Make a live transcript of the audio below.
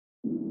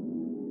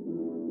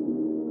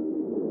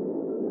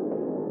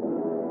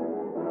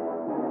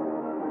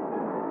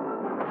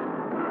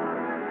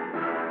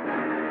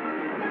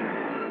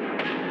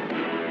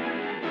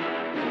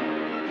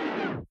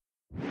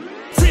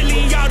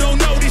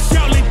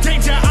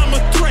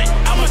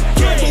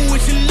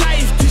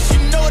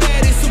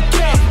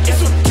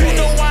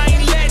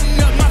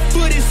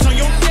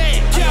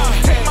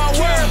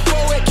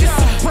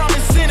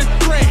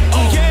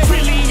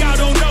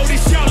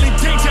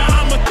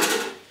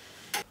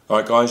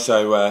Alright guys,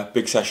 so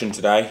big session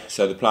today.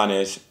 So the plan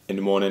is, in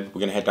the morning, we're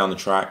going to head down the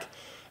track,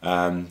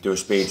 do a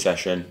speed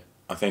session.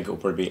 I think it'll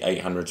probably be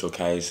 800s or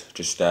Ks,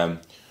 just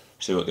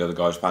see what the other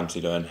guys fancy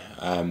doing.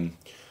 The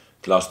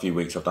last few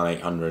weeks I've done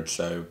 800,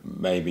 so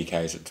maybe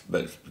Ks,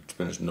 but to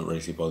be honest, I'm not really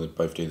too bothered,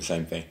 both do the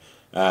same thing.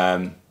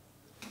 Then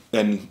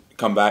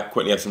come back,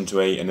 quickly have something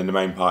to eat, and then the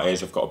main part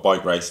is I've got a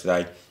bike race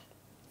today.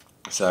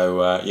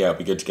 So yeah, it'll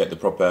be good to get the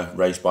proper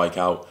race bike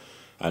out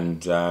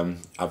and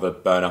have a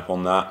burn up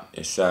on that.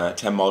 It's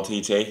 10 mile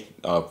TT.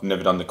 I've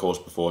never done the course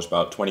before. It's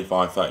about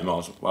 25-30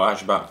 miles, well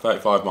actually about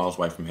 35 miles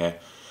away from here.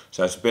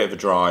 So it's a bit of a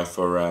drive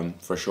for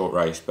a short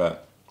race,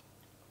 but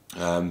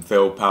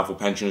Phil, Powerful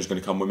Pensioner, is going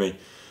to come with me,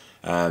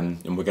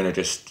 and we're going to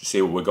just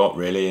see what we got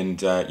really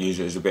and use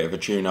it as a bit of a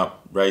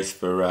tune-up race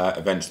for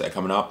events that are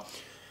coming up.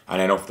 And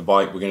then off the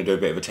bike we're going to do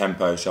a bit of a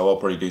tempo, so I'll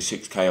probably do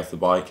 6k off the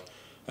bike,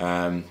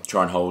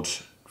 try and hold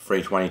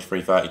 320 to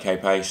 330k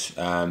pace.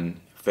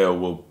 Phil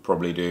will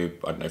probably do,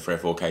 I don't know, 3 or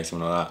 4k,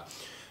 something like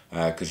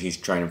that, because he's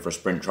training for a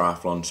sprint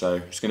triathlon. So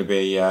it's going to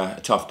be a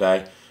tough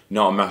day,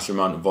 not a massive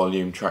amount of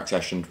volume. Track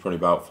session probably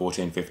about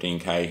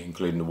 14-15k,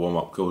 including the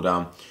warm-up,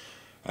 cool-down.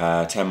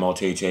 10 mile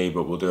TT,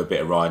 but we'll do a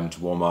bit of riding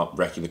to warm up,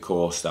 recce the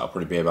course. That'll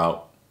probably be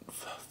about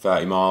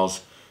 30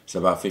 miles, so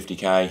about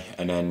 50k,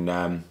 and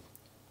then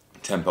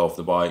tempo off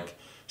the bike,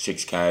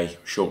 6k,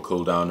 short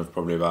cool down of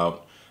probably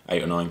about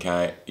 8 or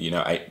 9k, you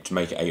know, to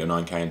make it 8 or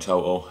 9k in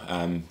total.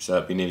 So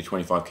that'd be nearly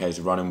 25k's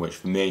of running, which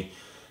for me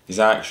is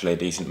actually a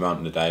decent amount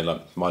in the day.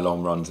 Like my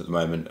long runs at the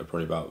moment are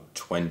probably about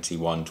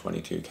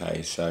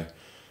 21-22k's. So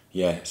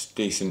yeah, it's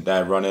decent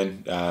day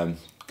running.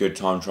 Good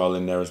time trial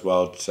in there as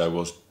well. So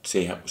we'll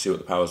see what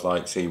the power's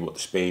like, see what the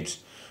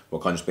speeds,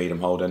 what kind of speed I'm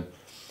holding,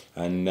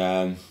 and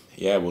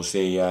yeah, we'll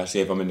see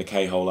if I'm in the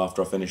K hole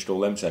after I finished all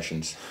them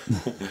sessions.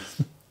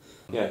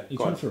 Yeah, you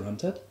coming for a run,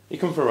 Ted? You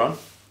coming for a run?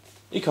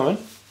 You coming?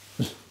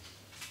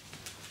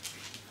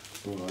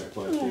 Alright,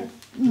 quite a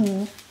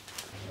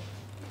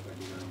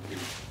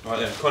Right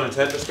then, Con and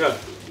Ted, let's go.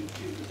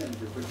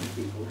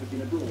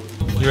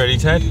 You ready,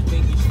 Ted? Do you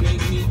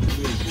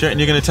reckon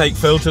you're going to take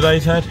Phil today,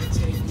 Ted?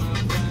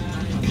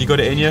 You got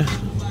it in you?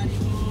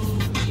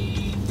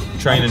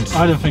 Training.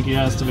 I don't think he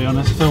has, to be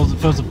honest.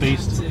 Phil's a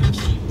beast.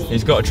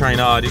 He's got to train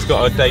hard. He's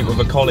got a date with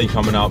a collie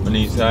coming up, and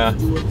he's over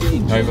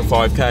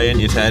 5k,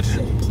 ain't you, Ted?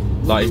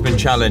 Like, he's been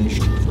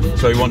challenged,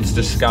 so he wants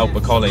to scalp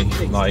a collie.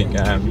 Like,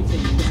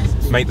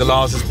 make the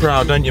Larsers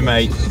proud, don't you,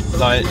 mate?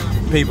 Like,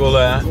 people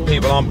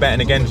aren't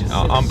betting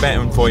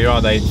for you,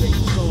 are they?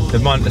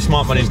 The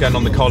smart money's going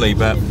on the collie,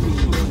 but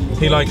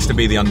he likes to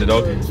be the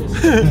underdog.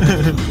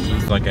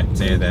 As I get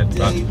near that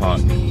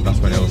part, that's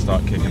when it'll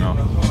start kicking off.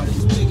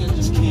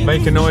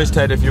 Make a noise,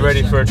 Ted, if you're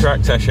ready for a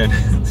track session.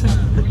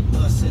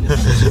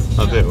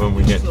 I'll do it when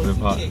we get to the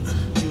part.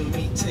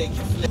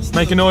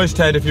 Make a noise,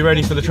 Ted, if you're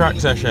ready for the track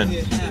session.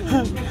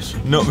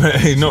 Not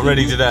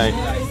ready today.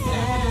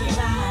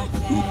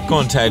 Go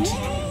on, Ted,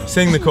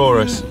 sing the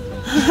chorus.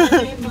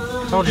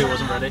 Told you it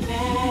wasn't ready.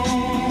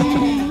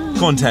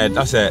 Go on, Ted,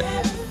 that's it.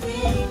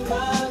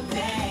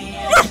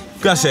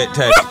 That's it,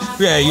 Ted.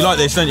 Yeah, you like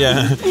this, don't you?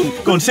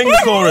 Go on, sing the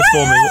chorus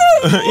for me.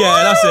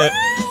 Yeah, that's it.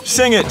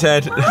 Sing it,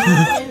 Ted.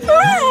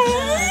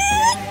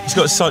 He's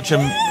got such a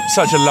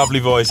lovely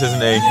voice,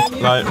 hasn't he?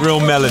 Like, real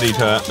melody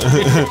to it.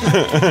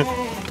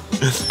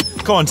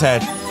 Go on,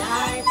 Ted.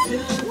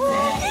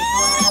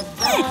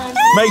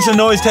 Make some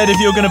noise, Ted, if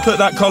you're going to put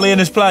that collie in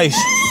his place.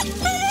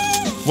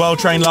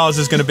 Well-trained Lars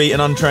is going to beat an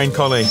untrained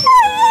collie.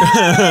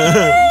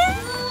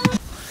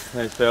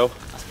 There's Phil.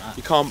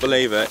 You can't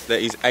believe it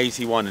that he's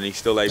 81 and he's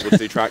still able to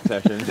do track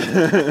sessions. 82,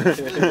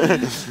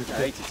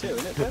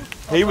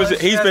 isn't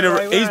it,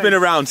 He's been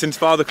around since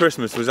Father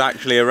Christmas was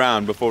actually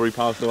around before he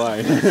passed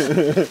away.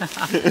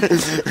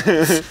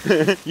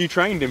 You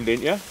trained him,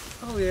 didn't you?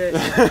 Oh yeah.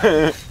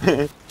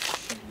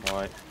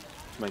 Right,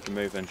 let's make a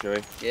move then, shall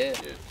we? Yeah.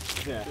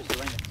 Yeah.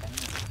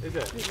 Is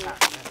it?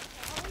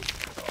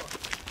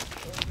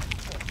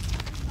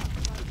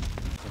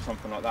 Or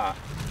something like that.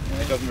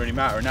 It doesn't really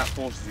matter, and that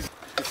forces you.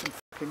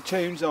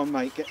 Tunes on,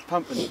 mate, get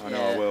pumping. I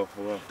know, I will.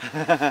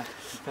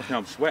 Now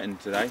I'm sweating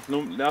today. The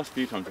last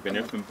few times I've been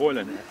here, it's been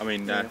boiling. I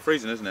mean,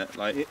 freezing, isn't it?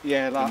 Like,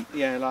 yeah,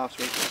 last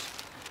week.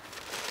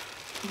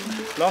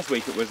 Last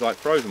week it was like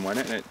frozen,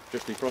 wasn't it? And it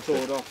just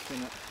defrosted. Thawed off,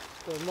 didn't it?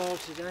 Got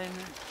miles today,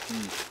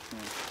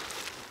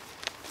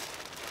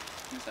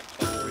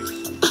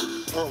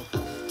 Oh.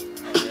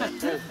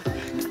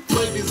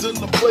 Ladies in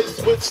the place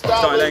with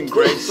style and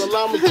grace.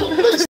 Allow me to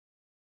lace.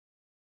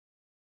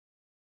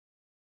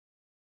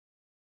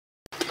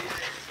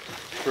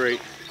 3,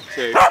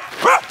 2, 1. Do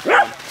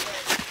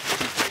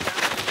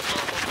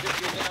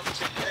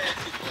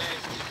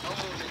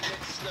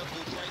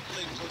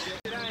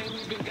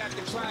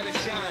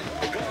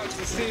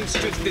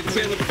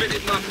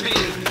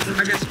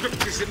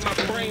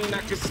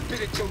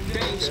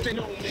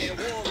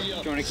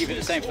you want to keep it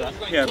the same for that?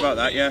 Yeah, about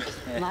that, yeah.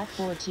 Live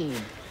 14,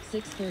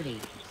 6:30.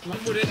 We've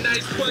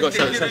got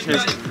so the session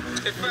is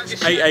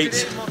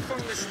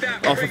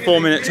 8.8 off a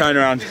 4-minute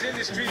turnaround.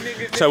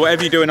 So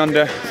whatever you're doing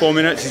under 4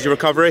 minutes is your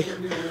recovery.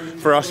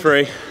 For us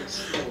 3,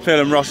 Phil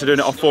and Ross are doing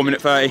it off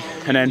 4:30,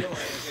 and then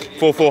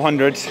 4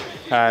 400s,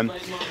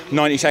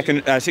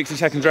 60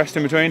 seconds rest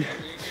in between.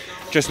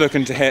 Just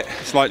looking to hit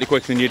slightly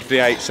quicker than you did for the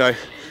 8, so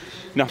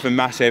nothing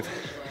massive.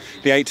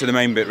 The 8's are the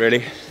main bit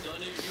really.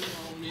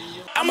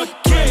 I'm a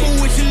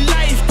gamble with your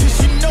life, cause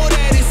you know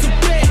that it's a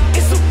bet.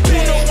 It's a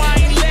bet. You know I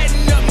ain't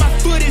letting up, my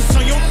foot is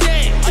on your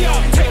neck.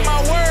 Take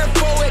my word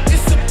for it,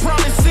 it's a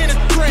promise and a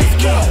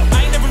threat. I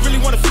ain't never really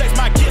wanna flex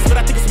my gifts, but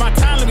I think it's my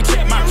time, let me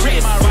check my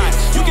wrist.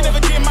 You can never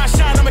get my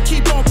shine, I'ma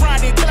keep on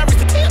grinding till I reach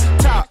the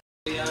top.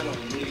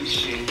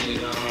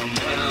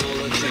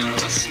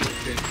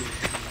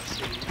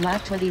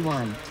 Lap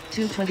 21,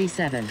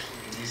 227. How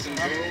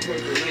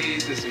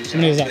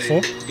many is that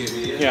for?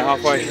 Yeah,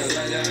 halfway.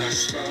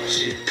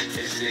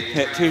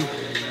 Hit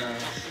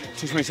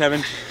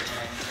 227,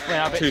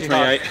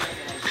 228.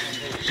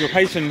 Your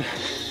pacing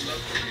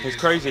is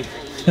crazy.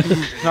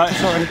 Like,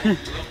 sorry.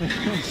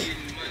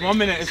 1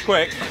 minute is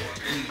quick,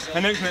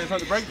 and next minute it's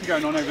like the brakes are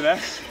going on over there.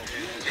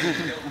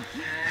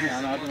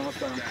 Yeah, no, I don't know what's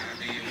going on.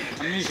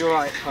 I'm usually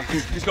alright.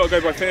 Just got to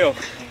go by feel.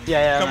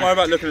 Yeah, Don't worry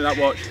about looking at that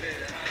watch.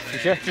 You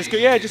sure? Just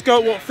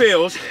go at what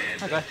feels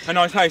Okay. a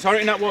nice pace. I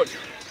reckon that watch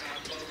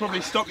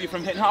probably stop you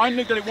from hitting. I only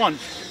looked at it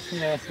once.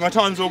 Yeah. My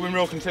time's all been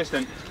real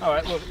consistent.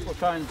 Alright, we'll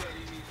try and...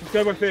 Just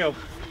go by feel.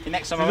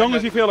 Next time As long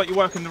as you feel like you're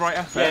working the right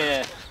effort.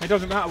 Yeah. It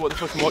doesn't matter what the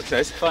fucking watch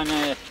says. Fine,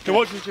 yeah. The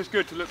watch is just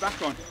good to look back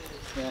on.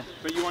 Yeah.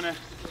 But you want to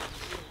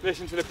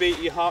listen to the beat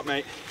of your heart,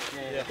 mate.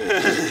 Yeah.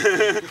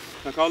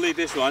 Like, I'll lead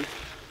this one.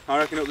 I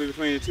reckon it'll be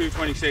between a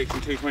 226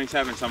 and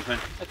 227 something.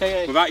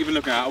 Okay, yeah. Without even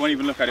looking at it, I won't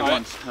even look at it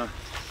once. I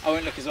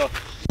won't look as well.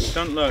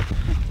 Don't look.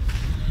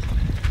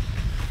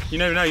 You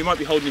never know, you might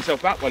be holding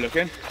yourself back by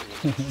looking.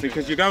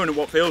 Because you're going at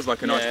what feels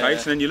like a nice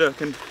pace, and then you look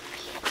and...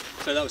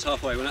 So that was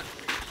halfway, wasn't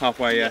it?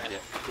 Halfway, yeah. Yeah.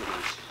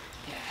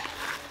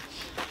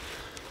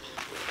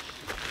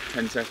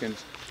 10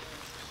 seconds.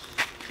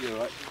 You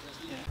alright?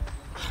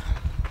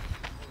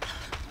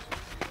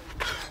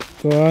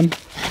 Go on.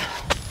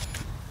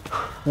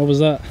 What was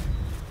that?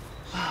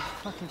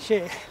 Fucking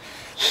shit.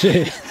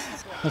 Shit.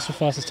 What's your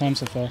fastest time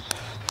so far?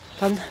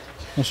 Pardon?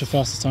 What's your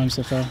fastest time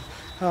so far?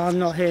 Oh, I'm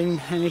not hitting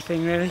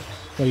anything really.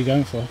 What are you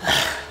going for?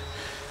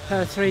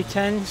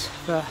 310s,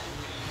 but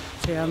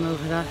see how I'm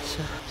over that,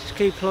 so just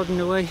keep plodding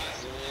away.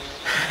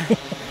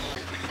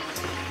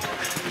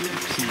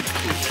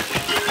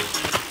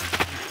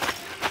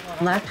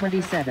 Lap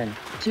 27,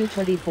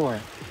 224.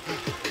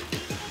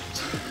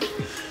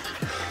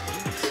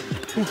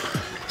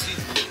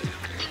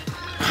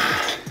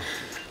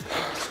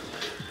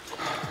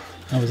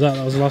 How was that?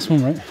 That was the last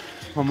one, right?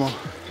 One more.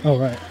 Oh,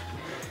 right.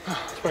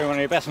 It's probably one of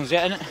your best ones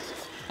yet, isn't it?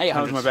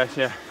 800. That was my best,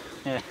 yeah.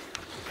 Yeah.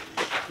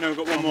 No, we've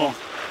got one more.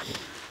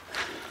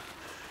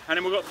 And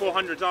then we've got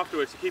 400s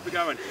afterwards, so keep it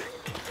going.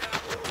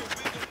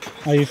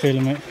 How are you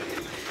feeling, mate?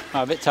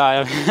 I'm a bit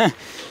tired. I've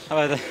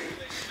had a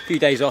few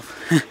days off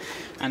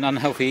and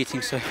unhealthy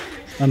eating, so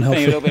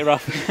Unhealthy. a little bit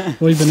rough.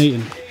 What have you been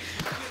eating?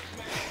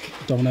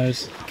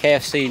 Domino's.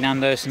 KFC,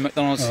 Nando's and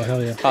McDonald's Oh,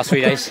 hell yeah. past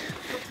 3 days.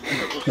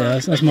 Yeah,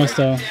 that's my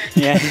style.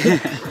 Yeah,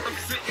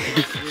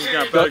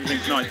 Yeah, Burger King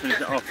tonight, finish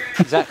it off.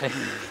 exactly.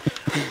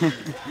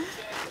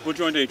 What do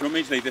you want to do? Do you want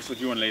me to lead this or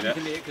do you want to lead it?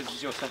 You can do it because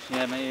it's your session,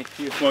 yeah, mate. If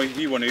you... Well, if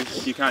you want to,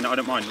 you can. I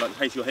don't mind. Like, the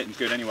pace you're hitting's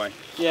good anyway.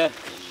 Yeah,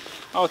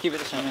 I'll keep it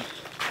the same. Yeah.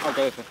 I'll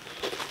go for it.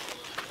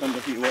 Don't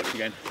look at your watch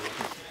again.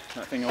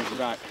 That thing holds you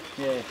back.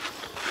 Yeah,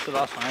 it's the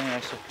last one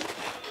anyway, so.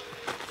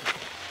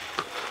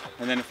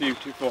 And then a few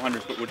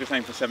 400s, but we'll just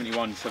aim for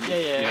 71. 70,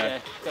 Yeah.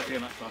 Got to go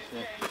much faster,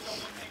 yeah.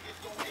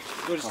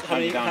 We'll just, I'll how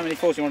hand you down. many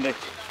fours do you want to do?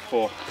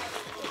 4,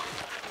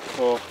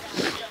 4,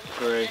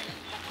 3,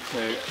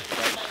 2,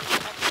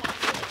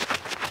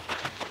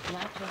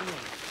 Lap 28,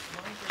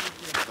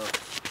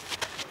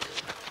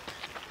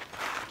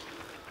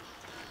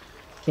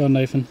 932. Go on,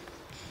 Nathan.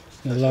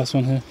 Yeah, the last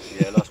one here.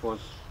 Yeah, last one.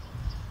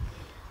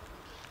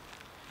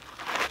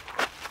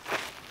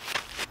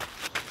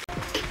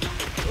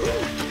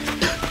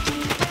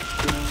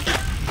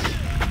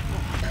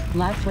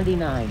 Lap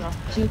 29,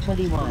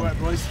 221.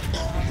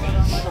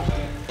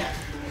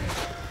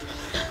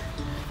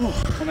 Well,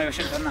 maybe I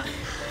shouldn't have done that.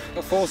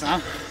 Got fours now.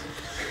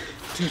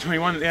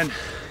 221 at the end.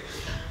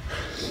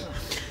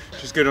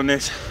 Just good on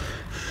this.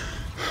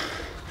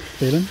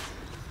 Feeling?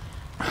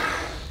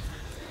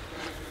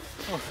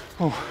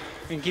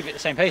 We can keep it the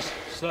same pace.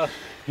 So,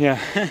 Yeah.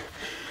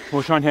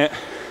 We'll try and hit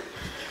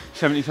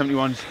 70,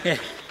 71s. yeah.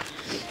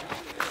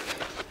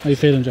 How you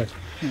feeling, Jack?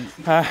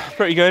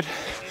 Pretty good.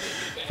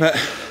 But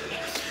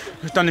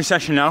we've done this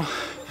session now,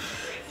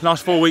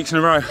 last 4 weeks in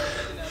a row.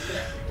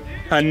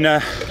 And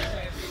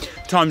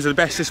times are the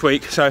best this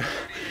week, so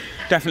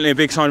definitely a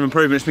big sign of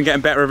improvement. It's been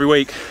getting better every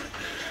week.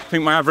 I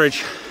think my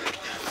average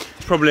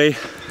is probably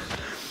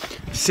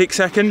 6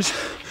 seconds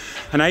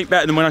and 8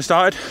 better than when I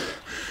started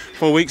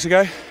 4 weeks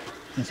ago.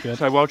 That's good.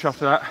 So well chuffed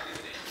for that.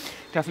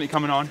 Definitely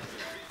coming on.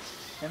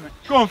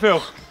 Go on,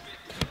 Phil.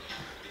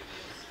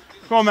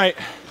 Go on, mate.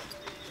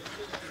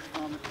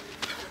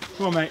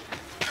 Go on, mate.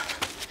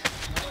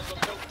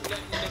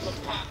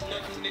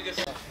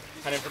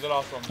 And then for the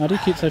last one. How do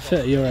you keep so fit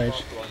at your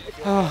age?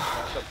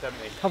 Oh,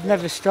 I've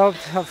never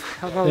stopped. I've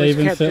Yeah, always you've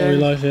been kept fit all your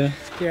life, yeah.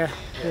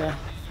 Yeah.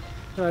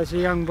 When I was a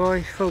young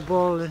boy,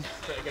 football and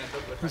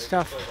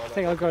stuff. I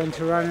think I got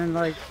into running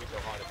like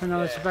when I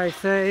was about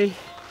 30.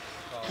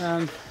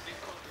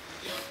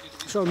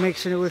 Sort of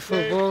mixing it with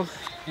football,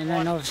 and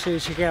then obviously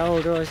as you get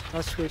older,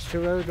 I switched to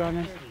road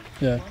running.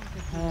 Yeah.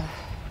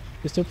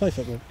 You still play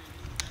football?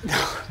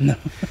 No.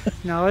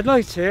 No, I'd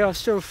like to. I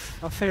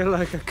feel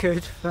like I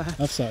could. But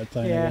I've started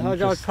playing. yeah, I'd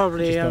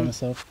probably just by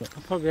myself, but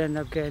I'll probably end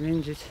up getting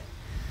injured.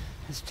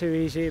 It's too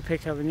easy to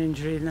pick up an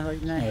injury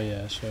like now. oh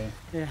yeah, sure.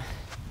 Yeah,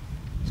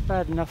 it's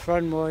bad enough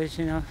run-wise,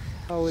 you know.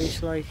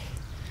 Always like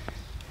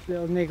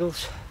little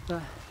niggles,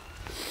 but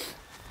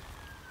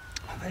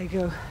there you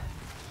go.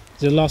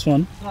 Is it the last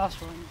one? Last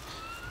one.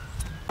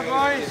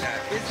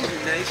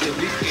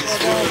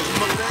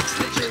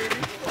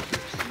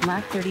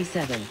 Lap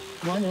 37,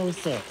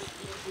 106.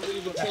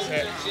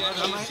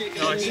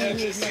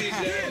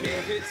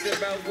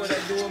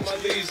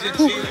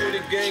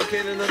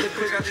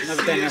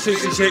 Another day now.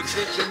 66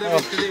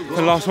 for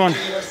the last one.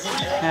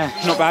 Yeah.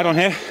 Not bad on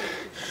here,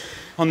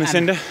 on the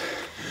cinder.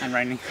 And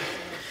raining.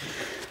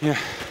 Yeah.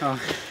 Oh.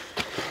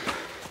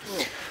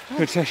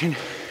 Good session.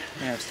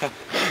 Yeah, it's tough.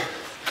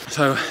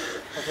 So,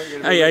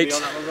 88. I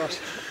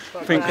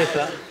think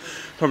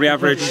probably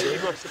average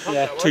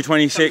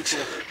 226. Do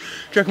you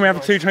reckon we have a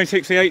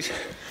 226 for the 8?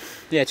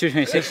 Yeah,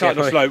 226. It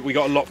started off slow, we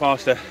got a lot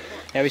faster.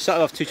 Yeah, we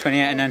started off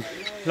 228 and then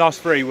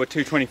Last 3 were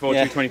 224,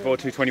 Yeah. 224,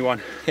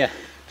 221. yeah.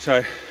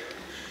 So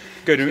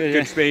good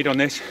yeah. speed on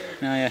this.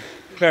 No, yeah.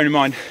 Bearing in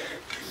mind,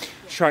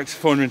 this track's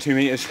 402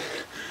 metres,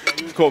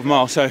 it's a quarter of a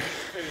mile. So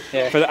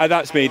Yeah. at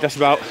that speed, that's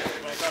about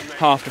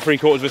half to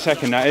 3/4 of a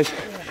second. That is.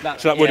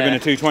 So that would have been a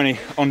 220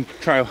 on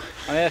trail.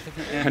 Oh, yeah.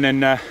 And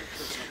then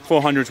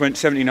 400s went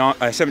 79,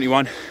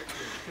 71,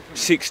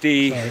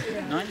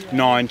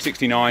 69,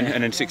 69,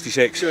 and then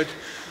 66.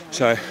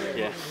 So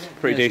Yeah.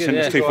 pretty Yeah, it's decent.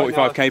 good, It's yeah.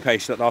 245k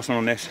pace, that last one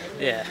on this.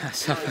 Yeah,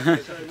 that's tough.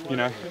 You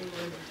know,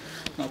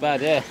 Not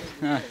bad, yeah.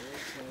 No,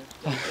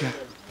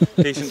 decent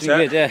it's been set.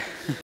 good, yeah.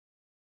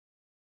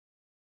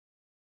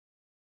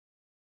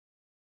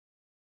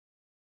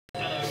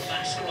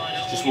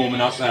 Just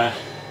warming up there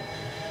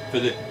for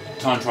the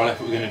time trial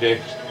effort we're going to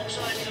do.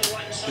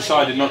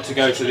 Decided not to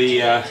go to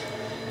the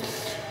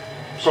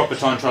proper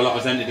time trial that I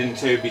was entered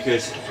into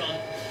because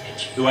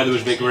the weather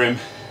was a bit grim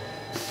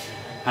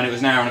and it was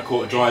an hour and a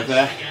quarter drive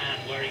there,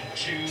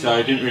 so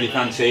I didn't really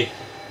fancy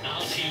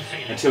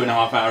a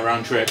 2.5 hour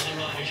round trip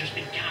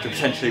to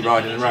potentially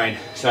ride in the rain.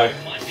 So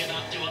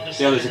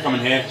the others are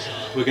coming here.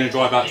 We're going to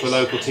drive out to a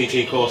local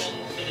TT course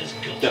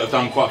that I've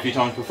done quite a few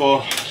times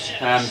before.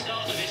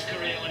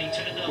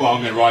 Well,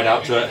 I'm going to ride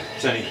out to it,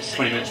 it's only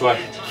 20 minutes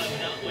away,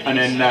 and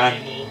then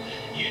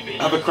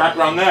have a crack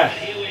round there,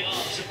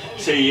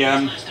 see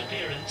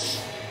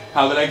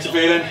how the legs are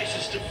feeling,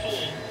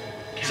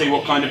 see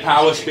what kind of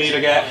power speed I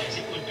get,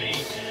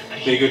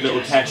 be a good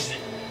little test,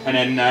 and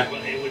then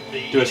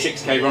do a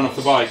 6k run off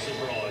the bike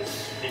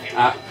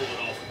at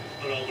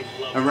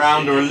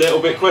around or a little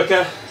bit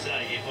quicker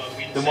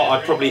than what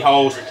I'd probably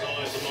hold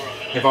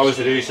if I was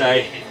to do,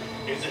 say,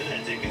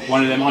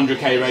 one of them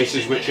 100k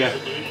races which are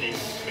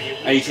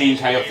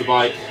 18k off the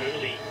bike,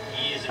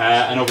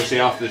 and obviously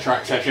after the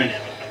track session.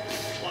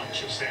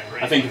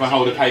 I think if I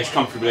hold a pace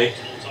comfortably,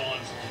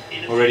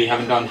 already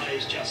having done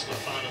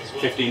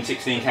 15,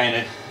 16k in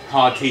a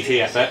hard TT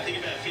effort,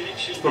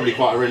 it's probably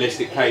quite a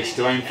realistic pace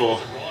to aim for.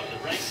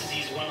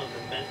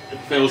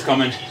 Phil's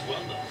coming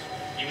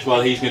as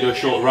well, he's going to do a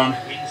short run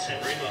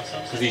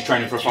because he's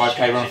training for a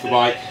 5k run off the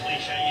bike,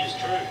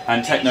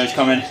 and Techno's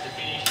coming,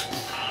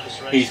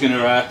 he's going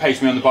to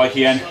pace me on the bike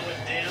again,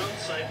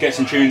 get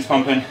some tunes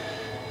pumping,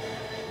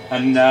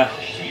 and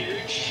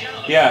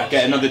yeah,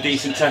 get another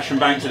decent session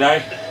bang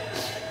today.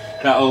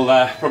 That'll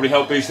probably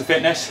help boost the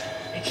fitness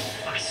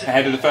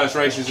ahead of the first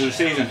races of the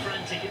season.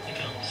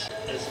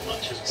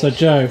 So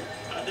Joe,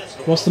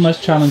 what's the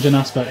most challenging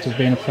aspect of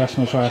being a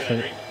professional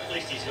triathlete?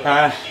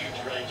 Well,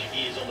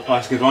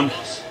 that's a good one.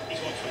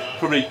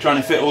 Probably trying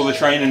to fit all the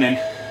training in,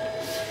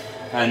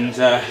 and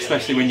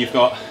especially when you've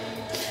got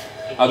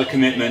other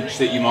commitments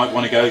that you might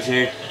want to go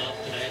to,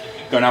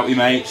 going out with your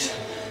mates,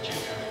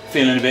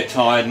 feeling a bit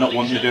tired, not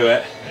wanting to do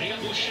it.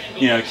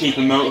 You know,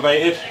 keeping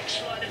motivated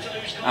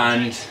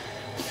and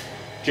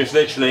just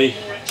literally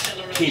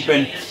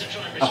keeping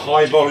a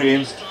high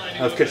volume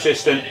of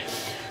consistent,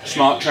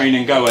 smart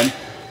training going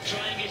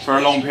for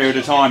a long period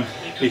of time,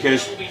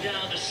 because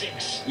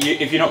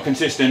if you're not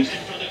consistent,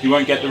 you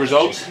won't get the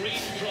results,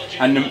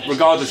 and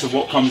regardless of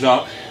what comes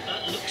up,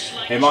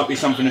 it might be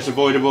something that's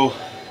avoidable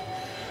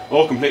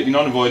or completely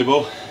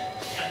non-avoidable,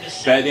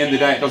 but at the end of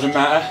the day it doesn't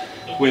matter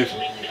with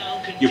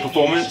your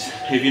performance.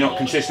 If you're not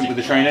consistent with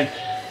the training,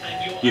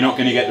 you're not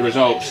going to get the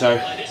results. So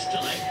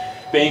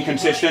being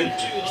consistent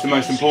is the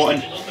most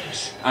important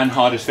and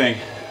hardest thing,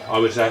 I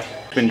would say.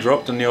 Been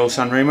dropped on the old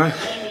San Remo.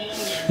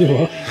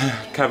 What?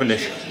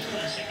 Cavendish,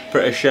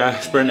 British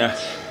sprinter.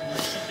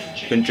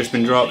 Just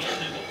been dropped.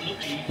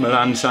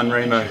 Milan San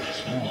Remo.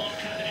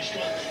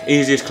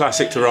 Easiest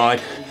classic to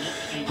ride,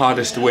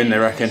 hardest to win, they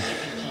reckon.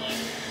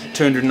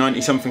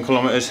 290 something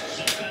kilometres,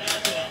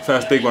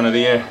 first big one of the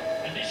year.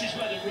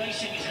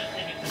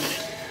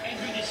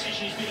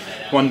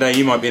 One day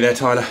you might be there,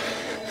 Tyler.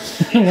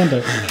 One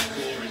day.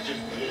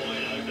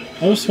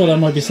 I always thought that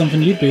might be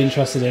something you'd be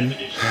interested in,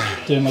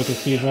 doing like a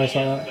speed race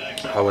like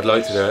that. I would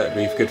like to do it,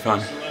 it'd be good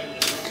fun.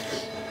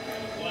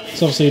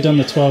 So obviously you've done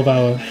the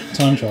 12-hour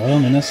time trial, I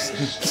mean that's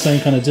the same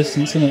kind of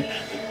distance, isn't it?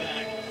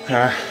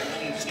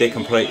 It's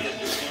complete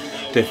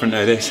different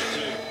though, this.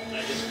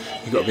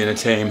 You've got to be in a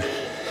team.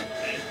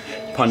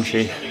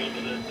 Punchy.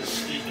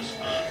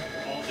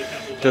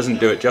 Doesn't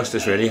do it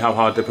justice really, how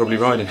hard they're probably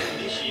riding.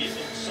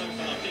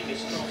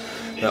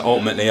 But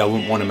ultimately I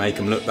wouldn't want to make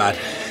them look bad.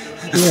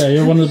 Yeah,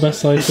 you're one of the best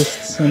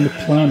cyclists on the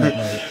planet,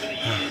 mate.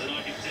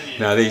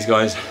 No, these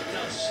guys,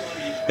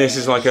 this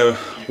is like a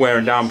wear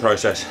and down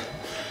process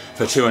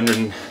for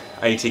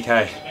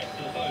 280k,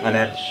 and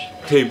then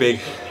 2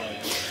 big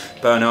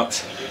burn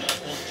ups,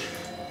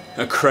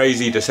 a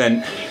crazy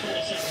descent,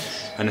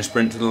 and a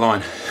sprint to the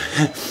line.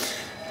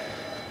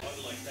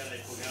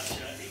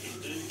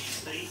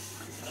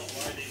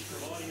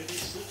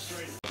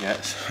 Yeah,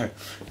 so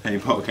any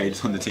bottle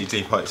cages on the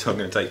TT bike, so I'm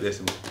going to take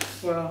this.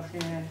 Well,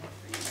 yeah,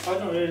 I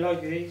don't really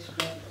like these,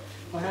 but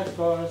I had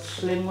got a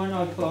slim one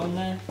I put on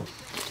there.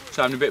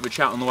 So having a bit of a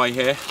chat on the way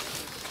here.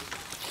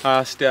 I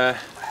asked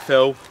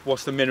Phil,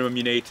 what's the minimum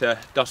you need to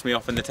dust me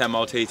off in the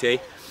 10-mile TT?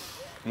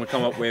 And we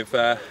come up with,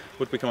 what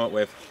did we come up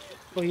with?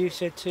 Well, you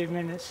said 2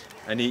 minutes.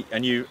 And he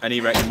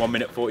reckoned 1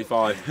 minute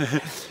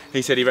 45.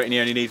 He said he reckoned he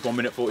only needs 1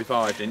 minute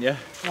 45, didn't you?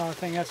 No, I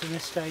think that's a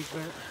mistake,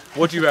 but...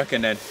 What do you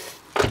reckon then?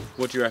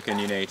 What do you reckon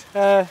you need?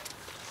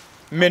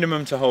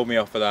 Minimum to hold me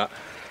off for that.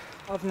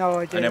 I've no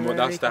idea. And then really,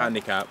 that's the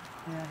handicap.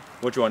 Yeah.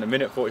 What do you want, 1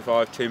 minute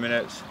 45, 2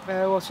 minutes?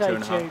 We'll say 2,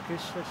 2.5.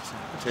 because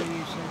that's what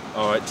you said.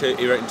 Alright,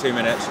 you reckon 2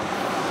 minutes.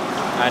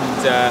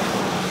 And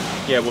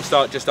yeah, we'll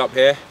start just up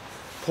here.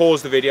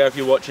 Pause the video if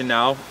you're watching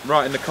now.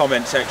 Write in the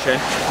comment section,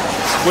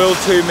 will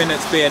 2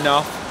 minutes be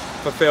enough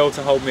for Phil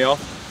to hold me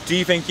off? Do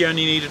you think he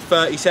only needed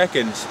 30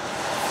 seconds?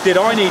 Did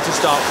I need to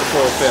start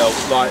before Phil,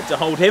 like to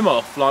hold him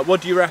off? Like,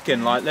 what do you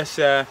reckon? Like, let's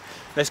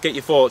get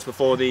your thoughts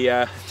before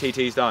the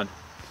TT's done.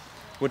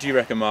 What do you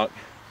reckon, Mark?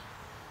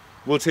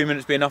 Will 2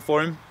 minutes be enough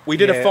for him? We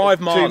did a 5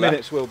 miler. 2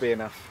 minutes will be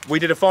enough. We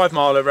did a 5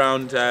 miler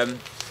around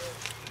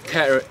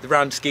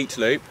Skeets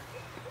Loop,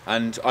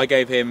 and I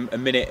gave him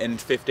 1 minute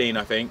and 15,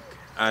 I think,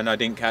 and I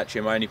didn't catch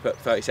him. I only put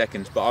 30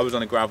 seconds, but I was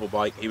on a gravel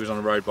bike, he was on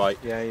a road bike.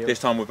 Yeah, this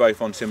time we're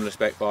both on similar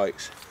spec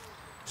bikes.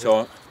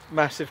 So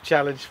massive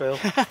challenge, Phil.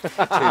 2 minutes.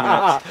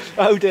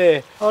 Oh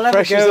dear.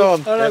 Pressure's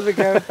on. I'll have a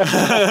go.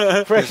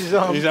 Pressure's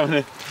on. He's having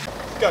a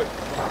go.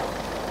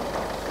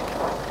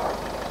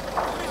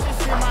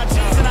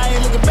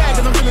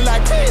 I'm feeling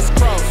like Chris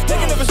Cross. They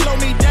can never slow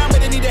me down, but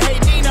they need to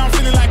hate me. Now I'm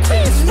feeling like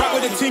Chris. Rock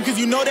with the team, cause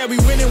you know that we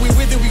winning, we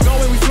with it, we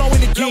going, we flowing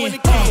again.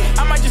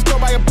 I might just go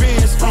by a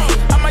Benz.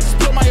 I might just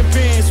blow my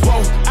events.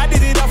 Whoa, I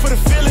did it all for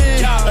the feeling.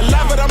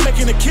 Alive, but I'm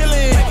making a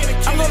killing.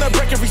 I'm gonna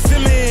break every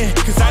ceiling,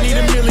 cause I need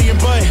 $1 million,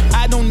 but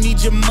I don't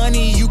need your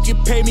money, you can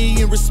pay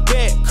me in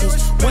respect. Cause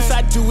once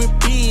I do it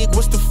big,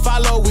 what's to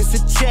follow is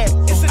a check.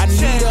 I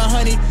need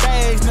 100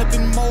 bags,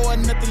 nothing more,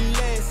 nothing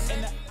less.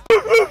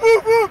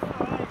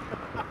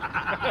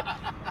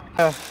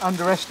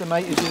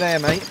 Underestimated you there,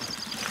 mate.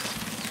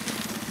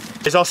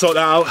 I'll sort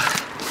that out.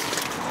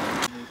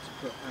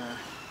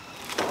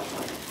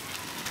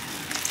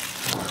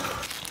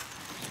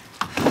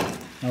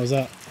 How was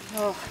that?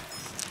 Oh,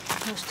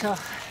 that was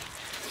tough.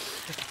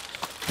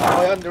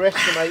 I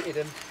underestimated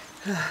him.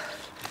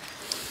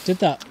 Did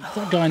that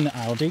guy in the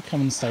Audi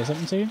come and say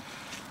something to you?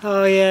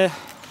 Oh yeah,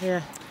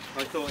 yeah.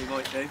 I thought he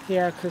might do.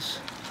 Yeah, because...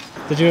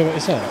 Did you hear what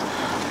he said?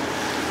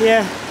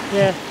 Yeah,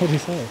 yeah. What did he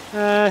say?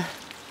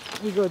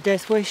 You got a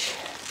death wish?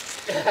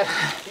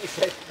 He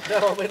said,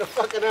 no, I'm in a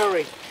fucking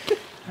hurry.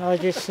 I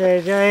just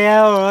said, oh,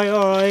 yeah,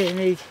 alright, and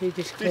he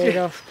just cleared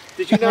off.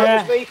 Did you know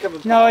it was me coming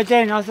past? No, I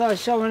didn't. I thought it was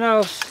someone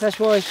else. That's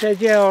why I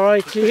said, yeah,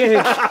 alright to you. Were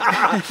you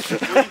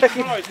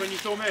surprised when you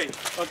saw me?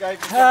 I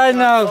gave him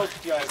no.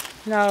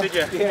 No. Did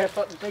you? Yeah,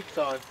 fucking big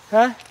time.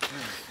 Huh?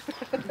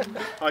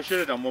 I should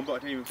have done one, but I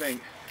didn't even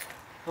think.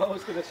 I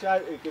was going to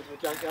shout it, give him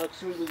a junkyard.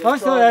 I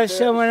thought that was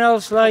someone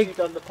else, like,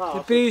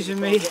 abusing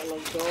me.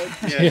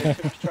 Yeah.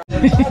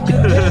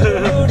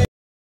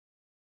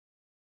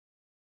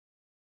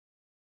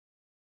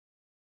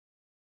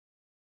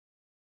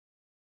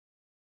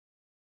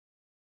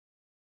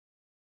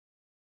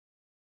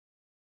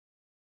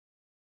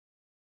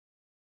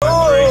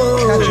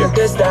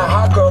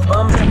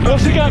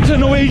 What's the gap to the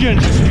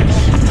Norwegians?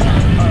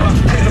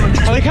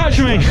 Are they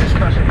catching me?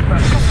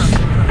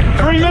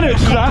 3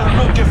 minutes, is that?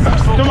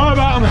 Don't worry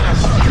about them.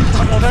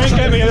 They ain't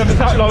getting me in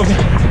that long.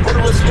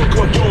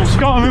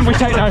 Go on, we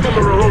take that.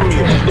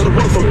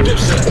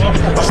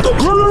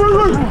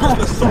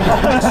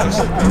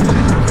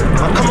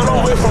 I'm coming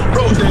all the way from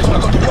road days, I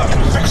got the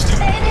weapon fixed.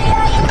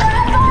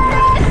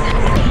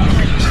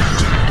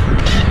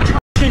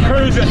 Keep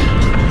cruising.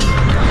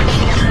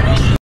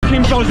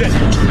 Keep buzzing.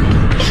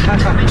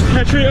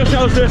 Now treat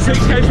yourselves to a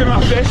 6k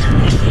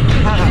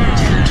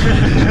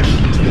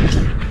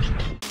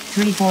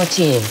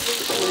 3:14.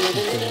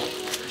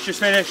 Just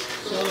finished.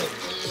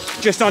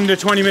 Just under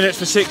 20 minutes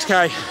for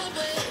 6k.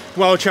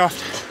 Well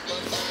chuffed.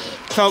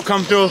 Felt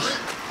comfortable.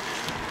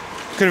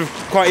 Could have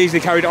quite easily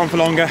carried it on for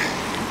longer.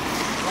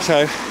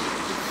 So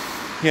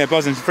yeah,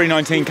 buzzing.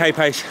 3:19k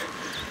pace.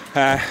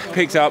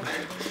 Picked up, I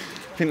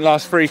think the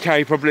last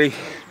 3k probably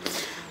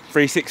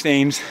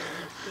 3:16s.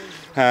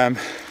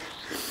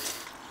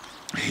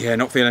 Yeah,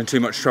 not feeling too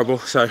much trouble.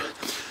 So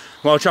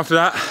well chuffed with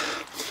that.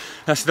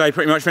 That's the day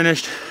pretty much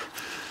finished.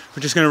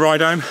 We're just going to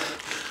ride home.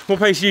 What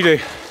pace did you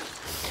do?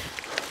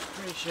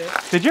 Pretty shit.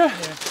 Did you?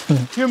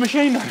 Yeah. You're a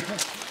machine though.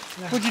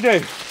 No. What'd you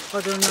do?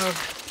 I don't know.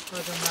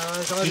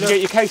 Did you get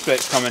your K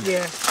splits coming?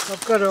 Yeah,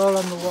 I've got it all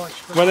on the watch.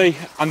 Were they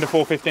under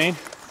 4:15?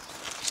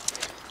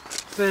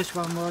 First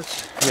one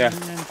was. Yeah.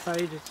 And then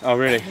faded. Oh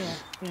really?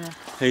 Yeah.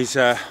 He's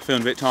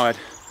feeling a bit tired.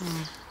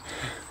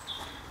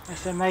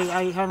 That's the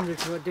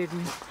 800s what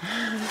didn't.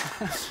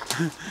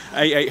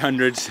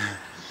 800s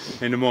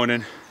in the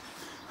morning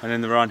and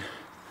in the run.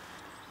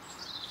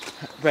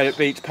 Bet it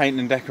beats painting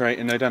and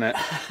decorating though, doesn't it?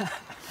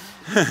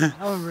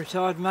 I'm a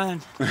retired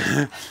man.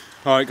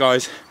 Alright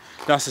guys,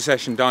 that's the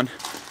session done.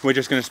 We're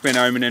just going to spin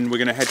home and then we're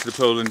going to head to the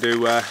pool and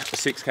do a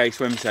 6k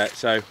swim set.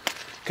 So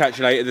catch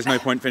you later. There's no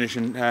point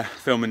finishing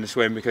filming the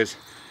swim because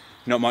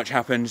not much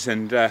happens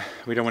and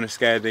we don't want to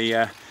scare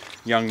the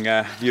young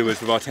viewers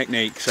with our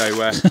technique. So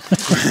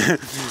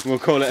we'll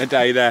call it a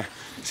day there.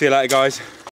 See you later guys.